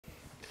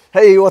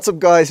Hey, what's up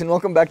guys, and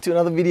welcome back to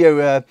another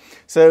video.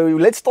 So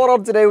let's start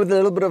out today with a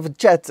little bit of a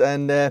chat,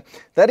 and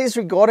that is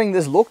regarding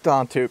this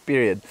lockdown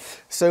period.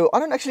 So I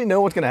don't actually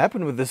know what's going to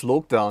happen with this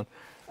lockdown.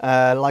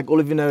 Like all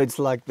of you know, it's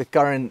like the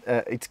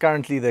it's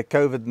currently the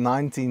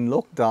COVID-19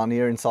 lockdown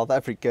here in South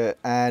Africa,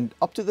 and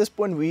up to this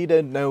point we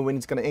don't know when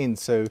it's going to end.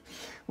 So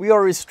we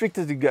are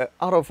restricted to go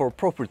out of our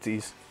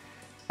properties.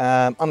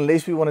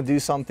 Unless we want to do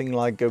something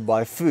like go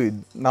buy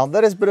food. Now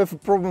that is a bit of a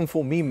problem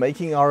for me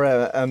making our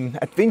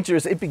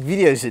adventurous epic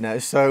videos, you know.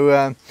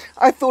 So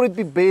I thought it'd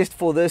be best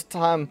for this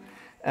time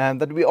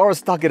that we are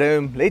stuck at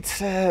home.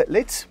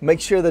 Let's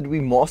make sure that we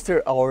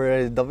master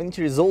our Davinci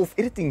Resolve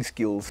editing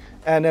skills.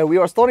 And we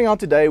are starting out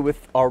today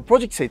with our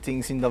project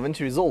settings in Davinci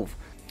Resolve.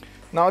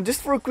 Now,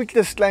 just for a quick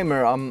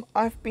disclaimer,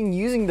 I've been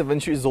using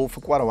Davinci Resolve for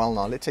quite a while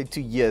now, let's say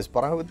 2 years,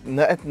 but I would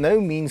at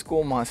no means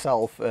call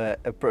myself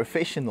a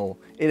professional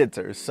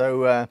editor.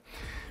 So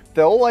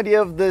the whole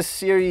idea of this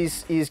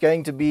series is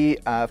going to be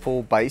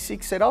for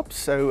basic setups.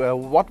 So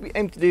what we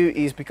aim to do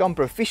is become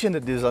proficient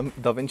at this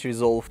Davinci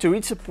Resolve to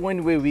reach a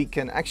point where we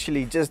can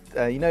actually just,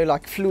 you know,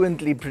 like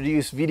fluently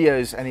produce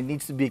videos, and it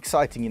needs to be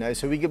exciting, you know.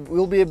 So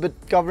we'll be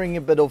covering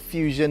a bit of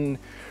fusion,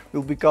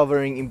 we'll be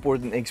covering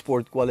import and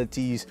export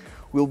qualities,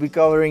 we'll be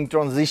covering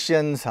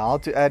transitions, how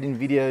to add in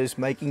videos,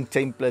 making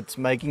templates,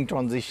 making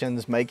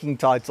transitions, making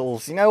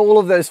titles, you know, all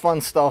of those fun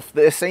stuff,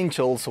 the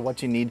essentials of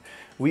what you need.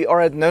 We are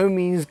at no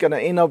means going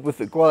to end up with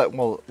the quality,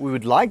 well, we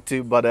would like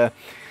to, but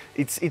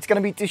it's going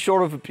to be too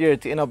short of a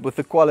period to end up with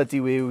the quality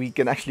where we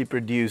can actually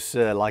produce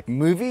like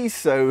movies.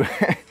 So,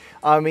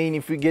 I mean,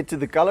 if we get to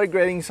the color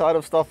grading side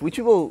of stuff, which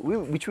we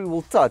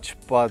will touch,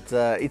 but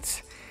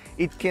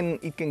it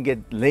can get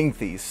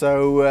lengthy.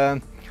 So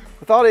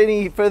without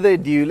any further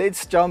ado,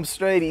 let's jump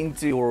straight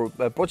into your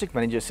project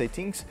manager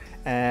settings,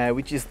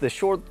 which is the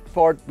short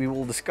part we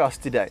will discuss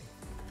today.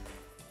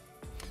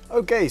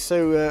 Okay,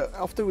 so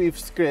after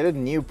we've created a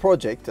new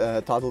project,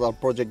 titled our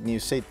project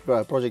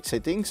project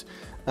settings,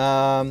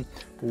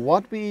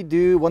 what we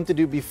want to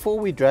do before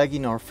we drag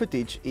in our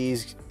footage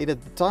is edit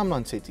the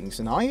timeline settings.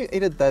 And how you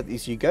edit that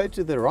is you go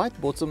to the right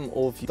bottom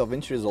of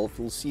Davinci Resolve,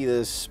 you'll see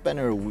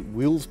the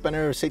wheel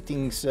spanner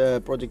settings,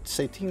 project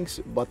settings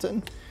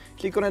button.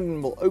 Click on it and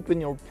it will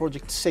open your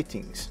project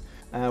settings.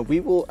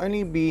 We will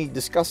only be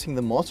discussing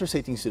the master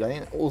settings today,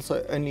 and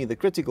also only the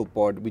critical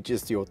part, which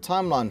is your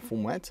timeline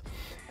format.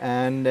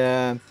 And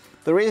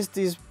the rest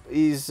is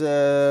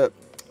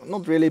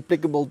not really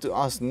applicable to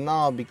us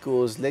now,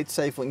 because let's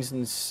say for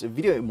instance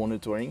video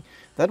monitoring,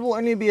 that will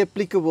only be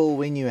applicable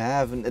when you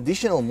have an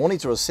additional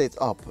monitor set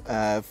up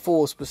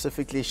for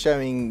specifically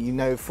showing, you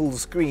know, full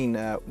screen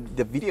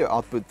the video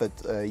output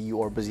that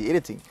you are busy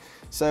editing.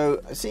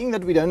 So seeing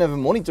that we don't have a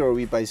monitor,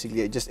 we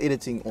basically just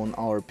editing on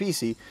our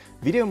PC,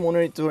 video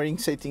monitoring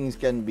settings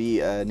can be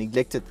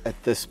neglected at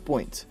this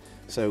point.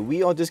 So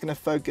we are just going to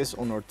focus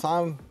on our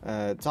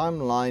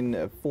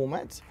timeline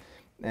format.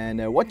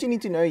 And what you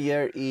need to know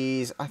here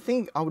is, I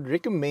think I would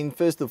recommend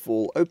first of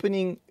all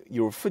opening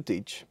your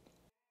footage.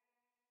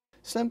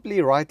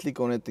 Simply right click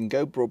on it and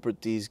go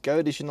properties, go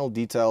additional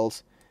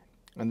details,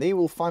 and there you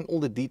will find all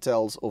the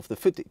details of the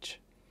footage.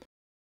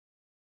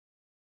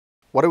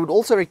 What I would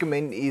also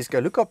recommend is go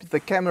look up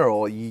the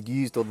camera you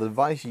used or the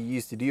device you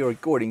used to do your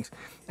recordings,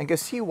 and go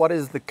see what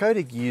is the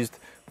codec used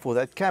for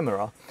that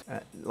camera,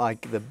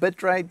 like the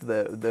bit rate,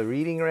 the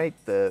reading rate,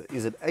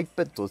 is it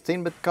 8-bit or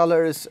 10-bit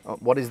colors,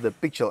 what is the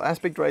pixel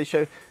aspect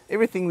ratio,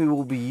 everything we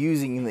will be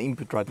using in the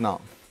input right now.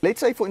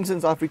 Let's say for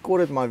instance I've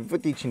recorded my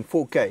footage in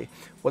 4K.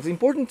 What's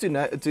important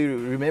to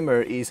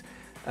remember is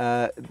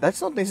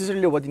that's not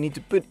necessarily what you need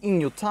to put in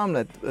your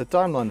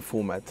timeline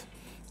format.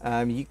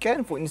 You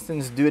can, for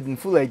instance, do it in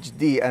full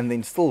HD and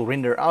then still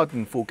render out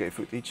in 4K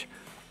footage.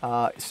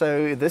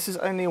 So this is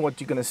only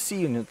what you're going to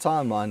see in your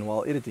timeline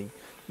while editing.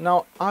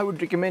 Now, I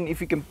would recommend,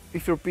 if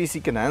your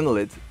PC can handle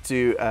it,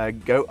 to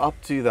go up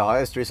to the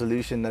highest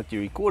resolution that you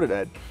recorded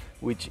at,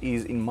 which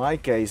is in my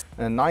case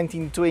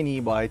 1920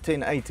 by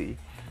 1080,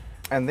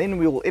 and then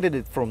we will edit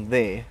it from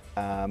there.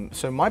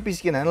 So my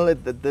PC can handle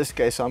it at this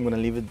case, so I'm going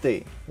to leave it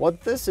there.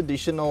 What this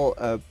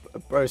additional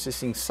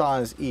processing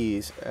size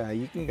is,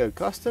 you can go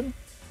custom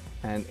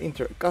and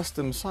enter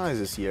custom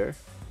sizes here.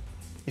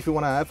 If you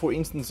want to have, for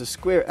instance, a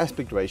square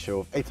aspect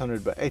ratio of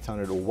 800 by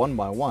 800 or 1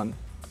 by 1,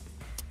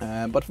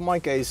 but for my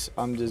case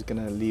I'm just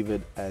gonna leave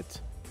it at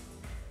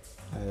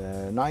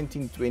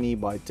 1920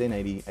 by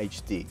 1080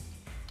 HD.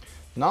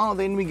 Now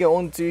then we go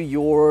on to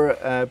your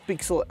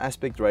pixel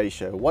aspect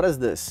ratio. What is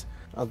this?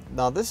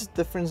 Now this is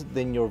different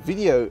than your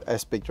video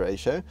aspect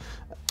ratio.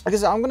 Okay,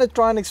 so I'm going to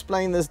try and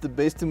explain this the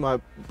best to my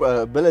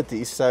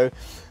abilities. So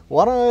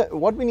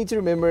what we need to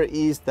remember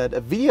is that a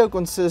video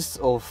consists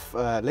of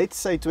let's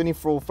say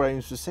 24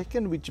 frames per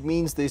second, which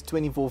means there's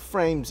 24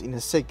 frames in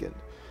a second.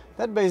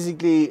 That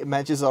basically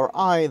matches our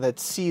eye that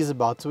sees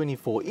about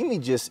 24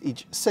 images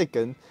each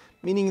second,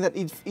 meaning that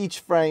each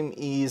frame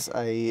is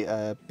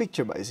a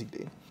picture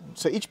basically.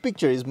 So each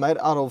picture is made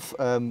out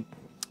of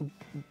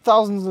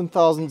thousands and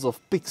thousands of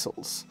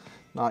pixels.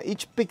 Now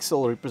each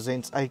pixel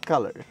represents a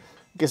color.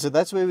 Okay, so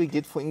that's where we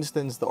get, for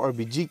instance, the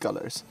RGB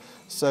colors.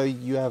 So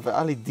you have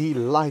an LED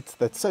light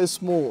that's so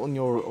small on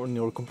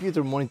your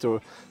computer monitor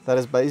that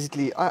is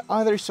basically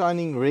either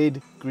shining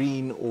red,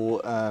 green,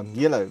 or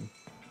yellow.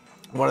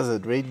 What is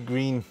it? Red,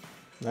 green?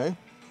 No,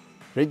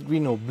 red,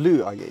 green, or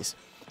blue, I guess.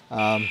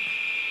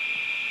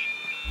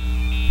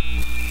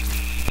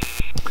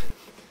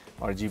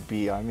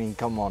 RGB, I mean,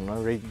 come on,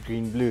 no? Red,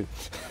 green, blue.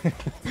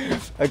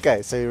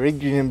 Okay, so red,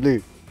 green, and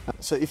blue.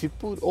 So if you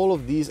put all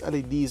of these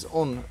LEDs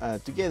on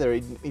together,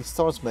 it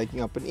starts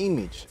making up an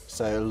image.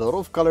 So a lot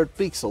of colored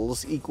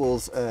pixels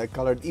equals a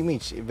colored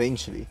image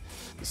eventually.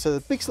 So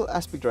the pixel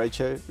aspect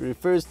ratio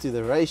refers to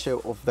the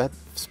ratio of that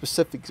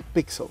specific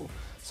pixel.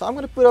 So I'm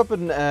going to put up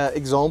an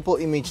example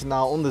image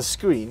now on the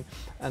screen,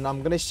 and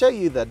I'm going to show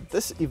you that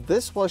if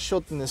this was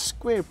shot in a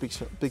square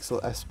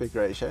pixel aspect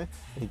ratio,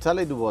 and you tell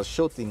it was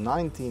shot in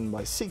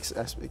 19:6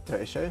 aspect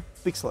ratio,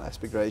 pixel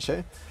aspect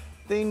ratio,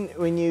 then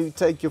when you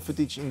take your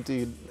footage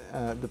into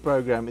the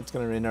program, it's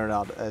going to render it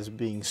out as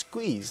being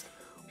squeezed,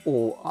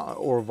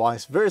 or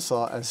vice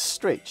versa, as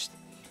stretched.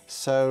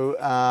 So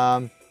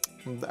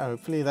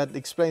hopefully that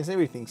explains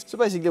everything. So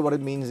basically what it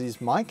means is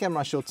my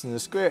camera shots in a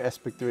square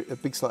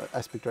pixel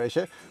aspect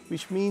ratio,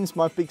 which means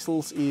my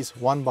pixels is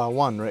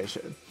 1:1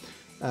 ratio.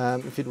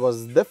 If it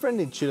was different,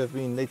 it should have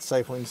been, let's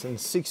say for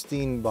instance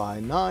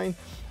 16:9.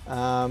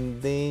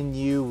 Then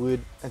you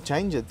would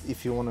change it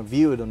if you want to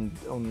view it on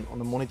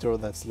a monitor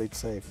that's, let's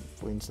say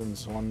for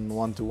instance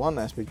 1:1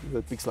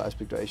 pixel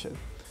aspect ratio.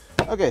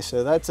 Okay,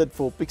 so that's it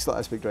for pixel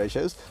aspect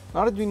ratios.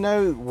 Now that we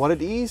know what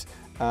it is,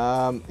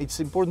 it's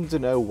important to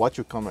know what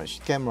your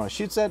camera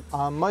shoots at.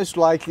 Most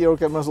likely your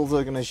camera is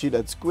also going to shoot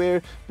at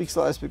square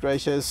pixel aspect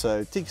ratios,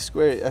 so tick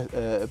square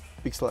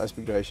pixel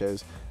aspect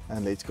ratios,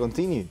 and let's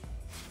continue.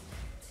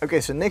 Okay,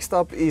 so next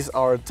up is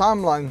our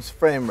timeline's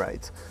frame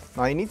rate.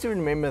 Now you need to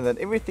remember that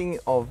everything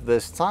of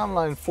this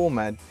timeline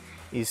format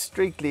is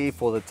strictly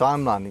for the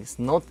timeline. It's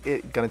not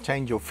going to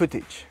change your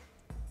footage.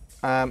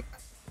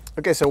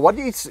 Okay, so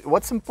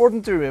what's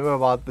important to remember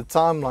about the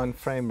timeline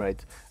frame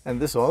rate and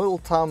this whole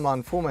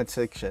timeline format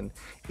section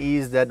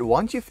is that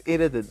once you've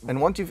edited and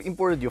once you've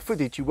imported your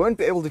footage, you won't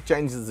be able to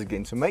change this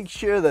again. So make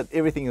sure that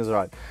everything is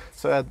right.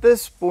 So at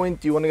this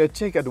point, you want to go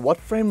check out what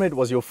frame rate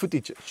was your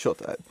footage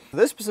shot at.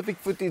 This specific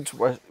footage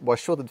was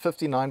shot at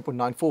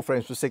 59.94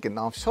 frames per second.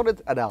 Now I've shot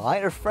it at a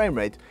higher frame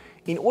rate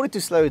in order to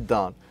slow it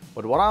down.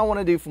 But what I want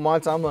to do for my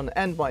timeline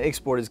and my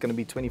export is going to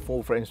be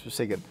 24 frames per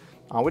second.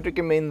 I would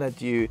recommend that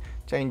you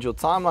change your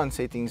timeline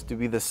settings to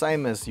be the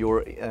same as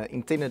your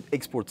intended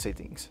export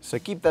settings. So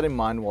keep that in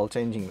mind while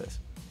changing this.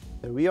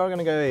 So we are going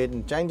to go ahead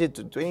and change it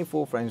to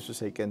 24 frames per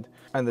second,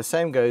 and the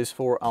same goes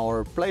for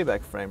our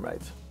playback frame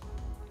rate.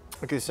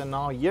 Okay, so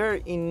now here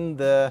in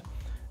the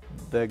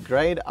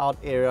grayed out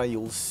area,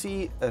 you'll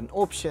see an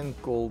option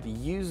called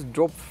use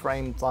drop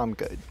frame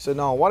timecode. So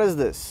now what is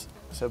this?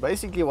 So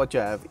basically what you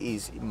have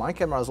is, my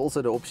camera has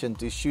also the option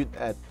to shoot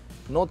at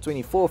not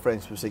 24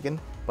 frames per second,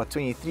 but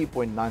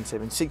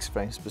 23.976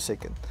 frames per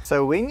second.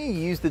 So when you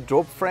use the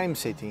drop frame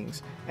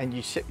settings and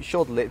you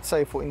shot, let's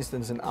say for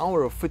instance, an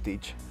hour of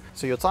footage,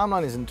 so your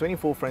timeline is in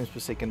 24 frames per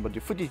second, but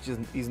your footage is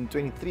in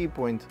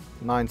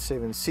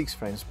 23.976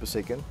 frames per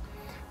second.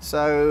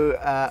 So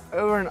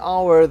over an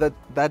hour,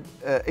 that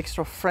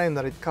extra frame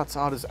that it cuts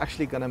out is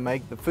actually going to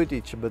make the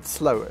footage a bit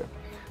slower.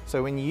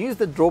 So when you use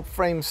the drop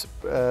frames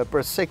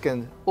per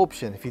second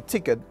option, if you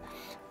tick it,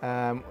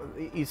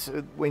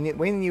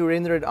 when you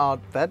render it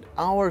out, that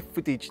hour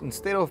footage,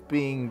 instead of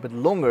being a bit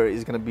longer,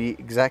 is going to be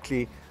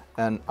exactly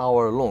an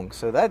hour long.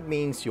 So that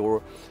means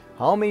your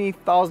how many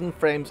thousand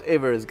frames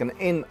ever is going to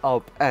end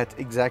up at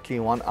exactly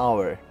 1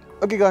 hour.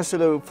 Okay guys,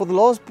 so for the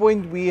last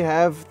point we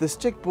have this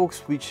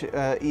checkbox, which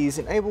is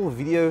enable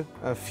video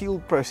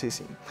field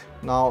processing.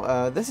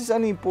 Now this is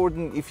only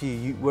important if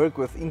you work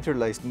with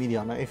interlaced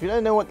media. Now if you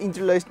don't know what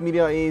interlaced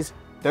media is,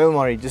 don't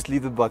worry, just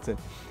leave the button.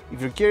 If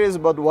you're curious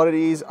about what it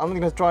is, I'm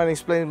going to try and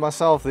explain it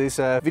myself. There's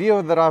a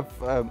video that I've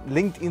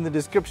linked in the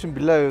description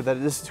below that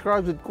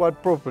describes it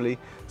quite properly.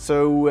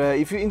 So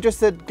if you're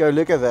interested, go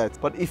look at that.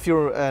 But if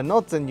you're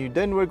not and you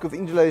don't work with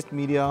interlaced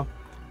media,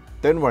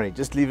 don't worry,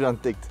 just leave it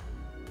unticked.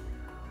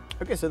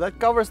 Okay, so that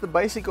covers the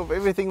basic of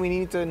everything we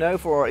need to know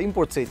for our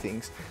import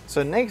settings.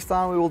 So next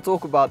time we will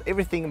talk about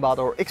everything about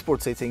our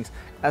export settings,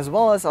 as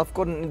well as I've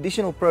got an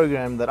additional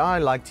program that I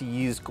like to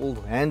use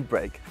called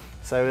Handbrake.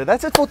 So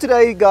that's it for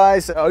today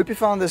guys. I hope you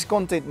found this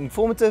content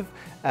informative.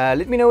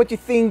 Let me know what you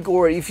think,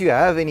 or if you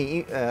have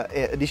any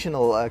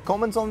additional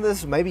comments on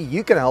this. Maybe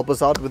you can help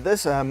us out with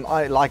this.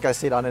 Like I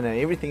said, I don't know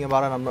everything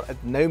about it. I'm not,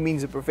 at no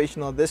means a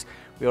professional at this.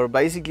 We are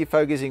basically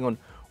focusing on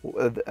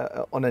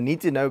a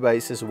need to know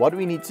basis what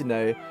we need to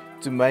know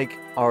to make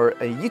our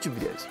YouTube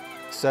videos.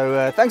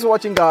 So thanks for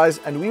watching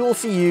guys, and we will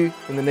see you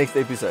in the next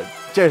episode.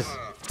 Cheers.